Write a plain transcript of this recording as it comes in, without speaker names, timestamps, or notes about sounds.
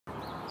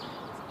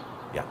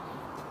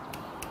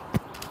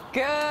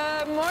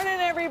Good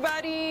morning,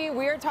 everybody.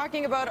 We are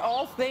talking about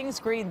all things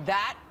green.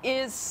 That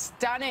is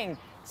stunning.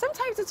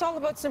 Sometimes it's all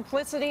about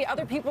simplicity.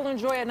 Other people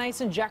enjoy a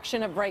nice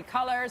injection of bright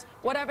colors.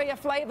 Whatever your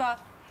flavor,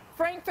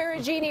 Frank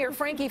Ferragine or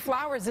Frankie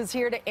Flowers is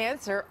here to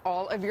answer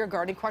all of your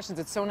gardening questions.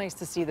 It's so nice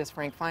to see this,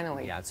 Frank,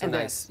 finally. Yeah, it's so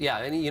nice. Yeah,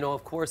 and you know,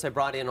 of course, I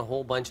brought in a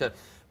whole bunch of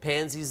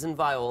pansies and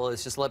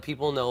violas, just to let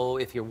people know,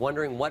 if you're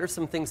wondering what are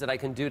some things that I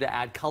can do to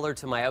add color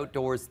to my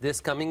outdoors this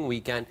coming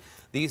weekend,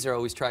 these are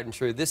always tried and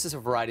true. This is a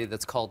variety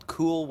that's called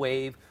Cool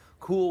Wave.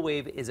 Cool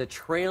Wave is a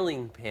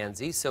trailing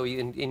pansy, so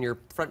in your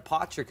front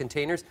pots, your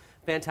containers,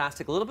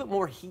 fantastic. A little bit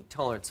more heat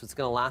tolerance, so it's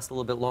going to last a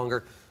little bit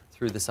longer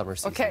through the summer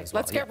season as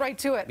well. Let's get right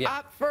to it. Yeah.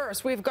 Up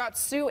first, we've got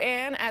Sue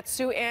Ann at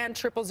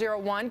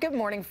SueAnn0001. Good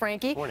morning,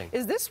 Frankie. Morning.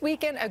 Is this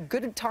weekend a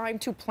good time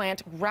to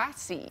plant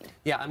grass seed?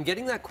 Yeah, I'm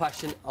getting that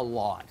question a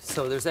lot.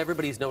 So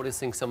everybody's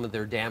noticing some of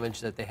their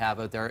damage that they have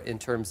out there in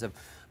terms of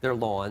their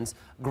lawns.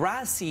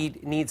 Grass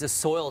seed needs a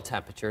soil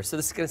temperature. So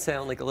this is going to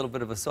sound like a little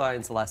bit of a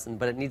science lesson,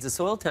 but it needs a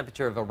soil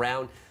temperature of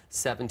around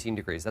 17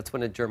 degrees. That's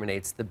when it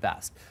germinates the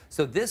best.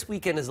 So this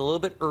weekend is a little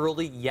bit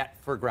early yet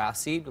for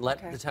grass seed.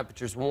 Let the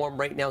temperatures warm.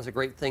 Right now is a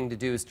great thing to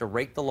do is to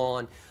rake the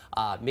lawn,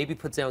 maybe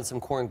put down some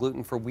corn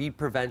gluten for weed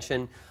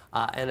prevention,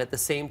 and at the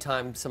same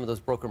time, some of those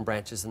broken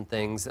branches and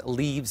things,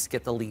 leaves,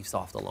 get the leaves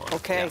off the lawn.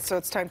 Okay, so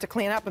it's time to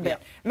clean up a bit.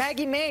 Yeah.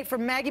 Maggie May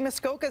from Maggie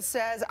Muskoka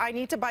says, I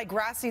need to buy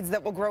grass seeds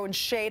that will grow in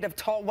shade of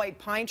tall white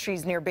pine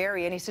trees near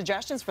Barrie. Any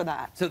suggestions for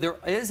that? So there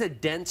is a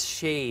dense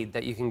shade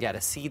that you can get,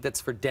 a seed that's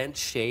for dense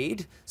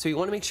shade. So you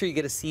want to make sure you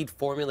get a seed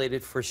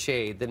formulated for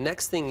shade. The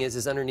next thing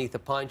is underneath the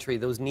pine tree,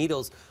 those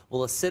needles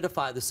will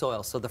acidify the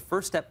soil. So the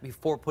first step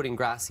before putting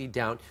grass seed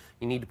down,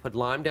 you need to put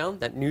lime down,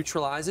 that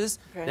neutralizes,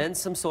 then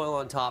some soil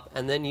on top,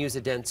 and then use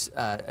a dense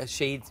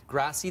shade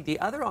grass seed. The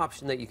other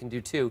option that you can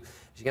do too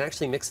is you can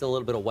actually mix in a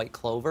little bit of white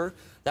clover.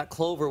 That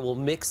clover will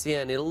mix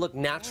in. It'll look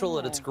natural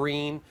and it's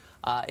green.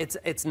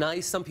 It's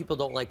nice. Some people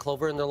don't like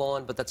clover in their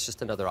lawn, but that's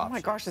just another option. Oh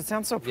my gosh, it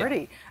sounds so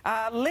pretty.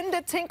 Yeah.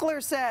 Linda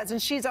Tinkler says,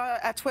 and she's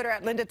at Twitter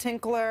at Linda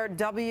Tinkler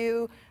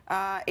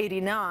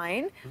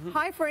W89.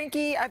 Hi,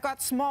 Frankie. I've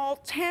got small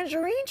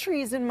tangerine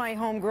trees in my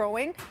home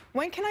growing.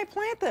 When can I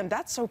plant them?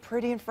 That's so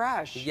pretty and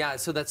fresh. Yeah,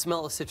 so that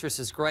smell of citrus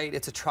is great.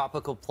 It's a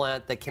tropical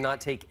plant that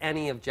cannot take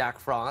any of Jack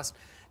Frost.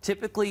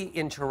 Typically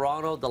in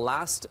Toronto, the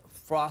last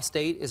frost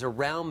date is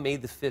around May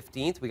the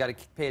 15th. We got to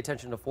pay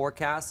attention to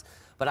forecasts.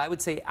 But I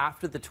would say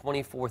after the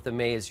 24th of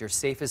May is your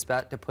safest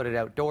bet to put it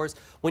outdoors.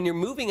 When you're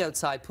moving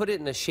outside, put it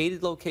in a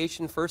shaded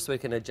location first so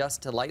it can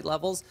adjust to light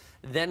levels,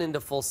 then into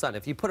full sun.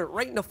 If you put it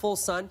right into full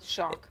sun,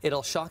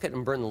 it'll shock it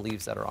and burn the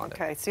leaves that are on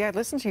it. Okay, see, I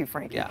listened to you,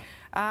 Frankie. Yeah.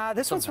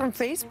 This one's from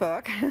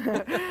Facebook.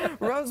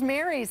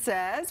 Rosemary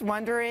says,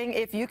 wondering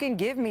if you can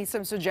give me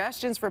some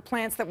suggestions for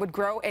plants that would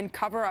grow and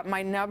cover up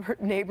my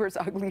neighbor's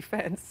ugly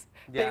fence.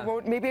 Yeah. They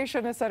won't, maybe I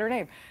shouldn't have said her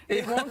name.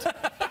 They won't.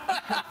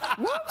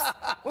 Whoops.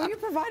 Well, you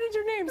provided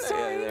your name.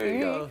 Sorry. Yeah, there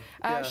you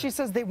go. She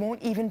says they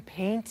won't even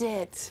paint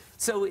it.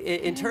 So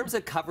in terms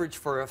of coverage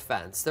for a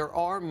fence, there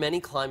are many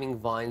climbing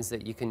vines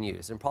that you can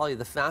use. And probably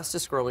the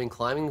fastest growing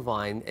climbing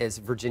vine is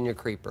Virginia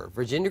Creeper.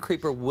 Virginia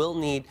Creeper will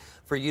need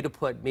for you to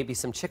put maybe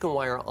some chicken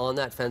wire on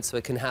that fence so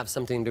it can have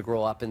something to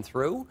grow up and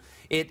through.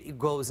 It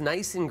grows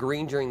nice and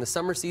green during the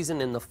summer season.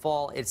 In the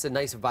fall, it's a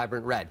nice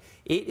vibrant red.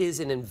 It is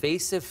an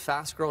invasive,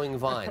 fast-growing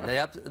vine.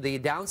 The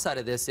downside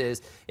of this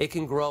is it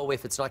can grow,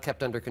 if it's not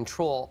kept under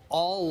control,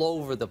 all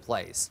over the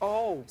place.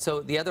 Oh.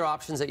 So the other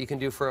options that you can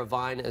do for a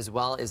vine as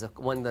well is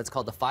one that's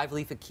called the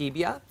five-leaf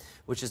akebia,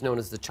 which is known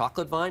as the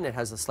chocolate vine. It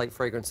has a slight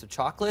fragrance of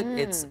chocolate.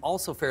 It's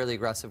also fairly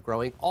aggressive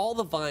growing. All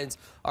the vines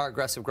are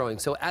aggressive growing.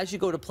 So as you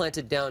go to plant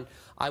it down,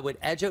 I would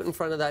edge out in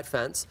front of that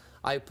fence.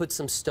 I put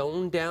some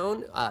stone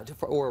down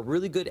or a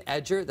really good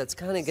edger that's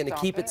kind of going to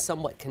keep it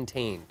somewhat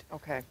contained.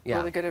 Okay, yeah.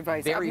 Really good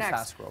advice. Very Up next,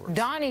 fast growers.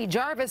 Donnie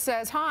Jarvis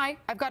says, hi,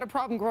 I've got a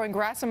problem growing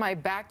grass in my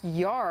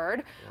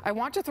backyard. I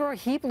want to throw a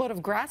heap load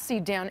of grass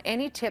seed down.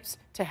 Any tips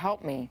to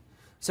help me?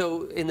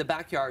 So in the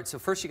backyard, so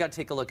first you got to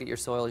take a look at your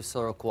soil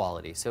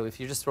quality. So if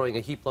you're just throwing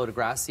a heap load of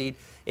grass seed,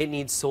 it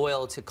needs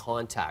soil to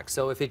contact.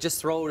 So if you just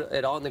throw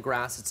it on the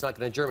grass, it's not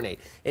going to germinate.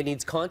 It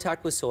needs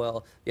contact with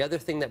soil. The other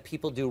thing that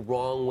people do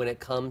wrong when it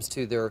comes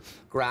to their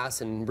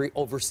grass and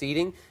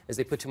overseeding is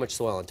they put too much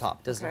soil on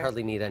top. Doesn't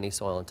hardly need any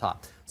soil on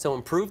top. So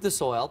improve the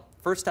soil.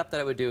 First step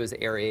that I would do is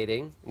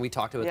aerating. We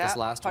talked about this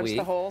last week. Punch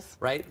the holes.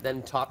 Right?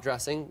 Then top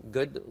dressing,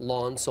 good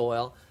lawn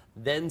soil,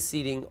 then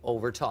seeding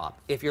over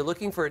top. If you're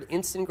looking for an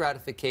instant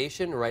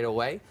gratification right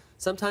away,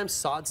 sometimes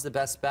sod's the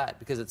best bet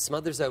because it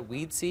smothers out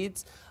weed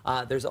seeds.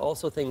 There's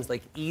also things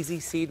like Easy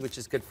Seed, which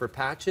is good for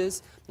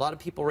patches. A lot of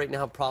people right now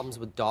have problems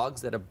with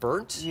dogs that are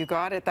burnt. You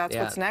got it. That's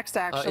what's next,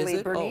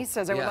 actually. Bernice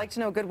says, I would like to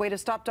know a good way to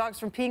stop dogs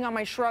from peeing on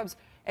my shrubs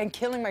and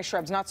killing my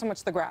shrubs, not so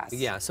much the grass.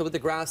 Yeah, so with the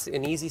grass,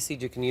 an Easy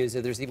Seed you can use.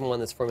 There's even one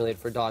that's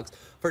formulated for dogs.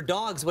 For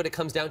dogs, what it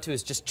comes down to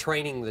is just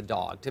training the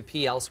dog to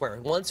pee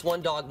elsewhere. Once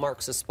one dog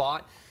marks a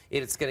spot,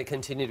 it's going to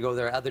continue to go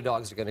there. Other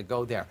dogs are going to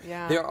go there.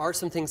 Yeah. There are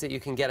some things that you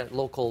can get at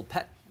local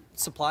pet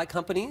supply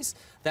companies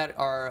that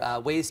are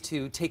ways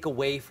to take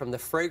away from the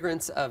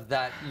fragrance of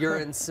that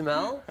urine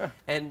smell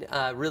and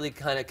really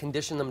kind of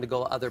condition them to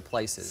go other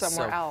places.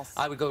 Somewhere else.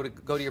 I would go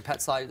to your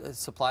pet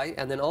supply,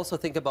 and then also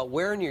think about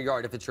where in your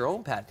yard, if it's your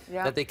own pet,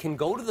 that they can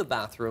go to the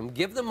bathroom,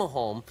 give them a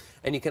home,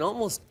 and you can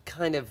almost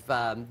kind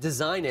of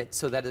design it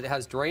so that it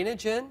has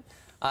drainage in.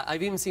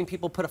 I've even seen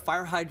people put a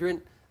fire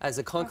hydrant as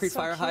a concrete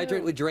fire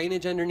hydrant with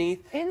drainage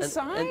underneath.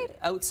 Inside? And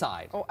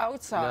outside. Oh,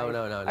 outside.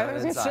 No, I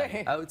was inside. Gonna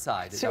say.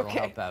 Outside. It'll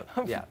help out.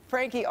 Yeah.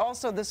 Frankie,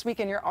 also this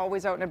weekend you're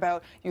always out and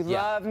about. You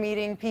love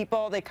meeting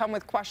people. They come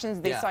with questions.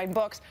 They sign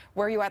books.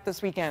 Where are you at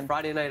this weekend?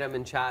 Friday night I'm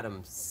in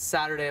Chatham.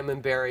 Saturday I'm in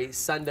Barrie.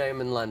 Sunday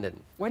I'm in London.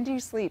 When do you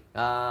sleep?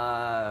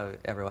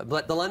 Everyone.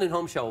 But the London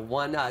Home Show,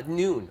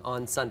 noon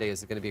on Sunday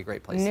is going to be a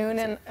great place.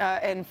 Noon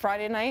and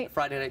Friday night?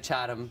 Friday night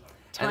Chatham.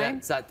 Time? And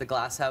that's at the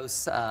Glass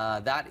House.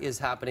 That is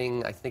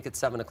happening, I think, at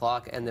 7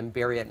 o'clock, and then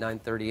Barrie at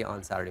 9:30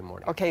 on Saturday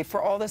morning. Okay,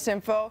 for all this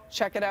info,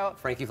 check it out.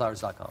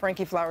 FrankieFlowers.com.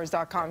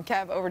 FrankieFlowers.com.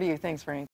 Kev, over to you. Thanks, Frank.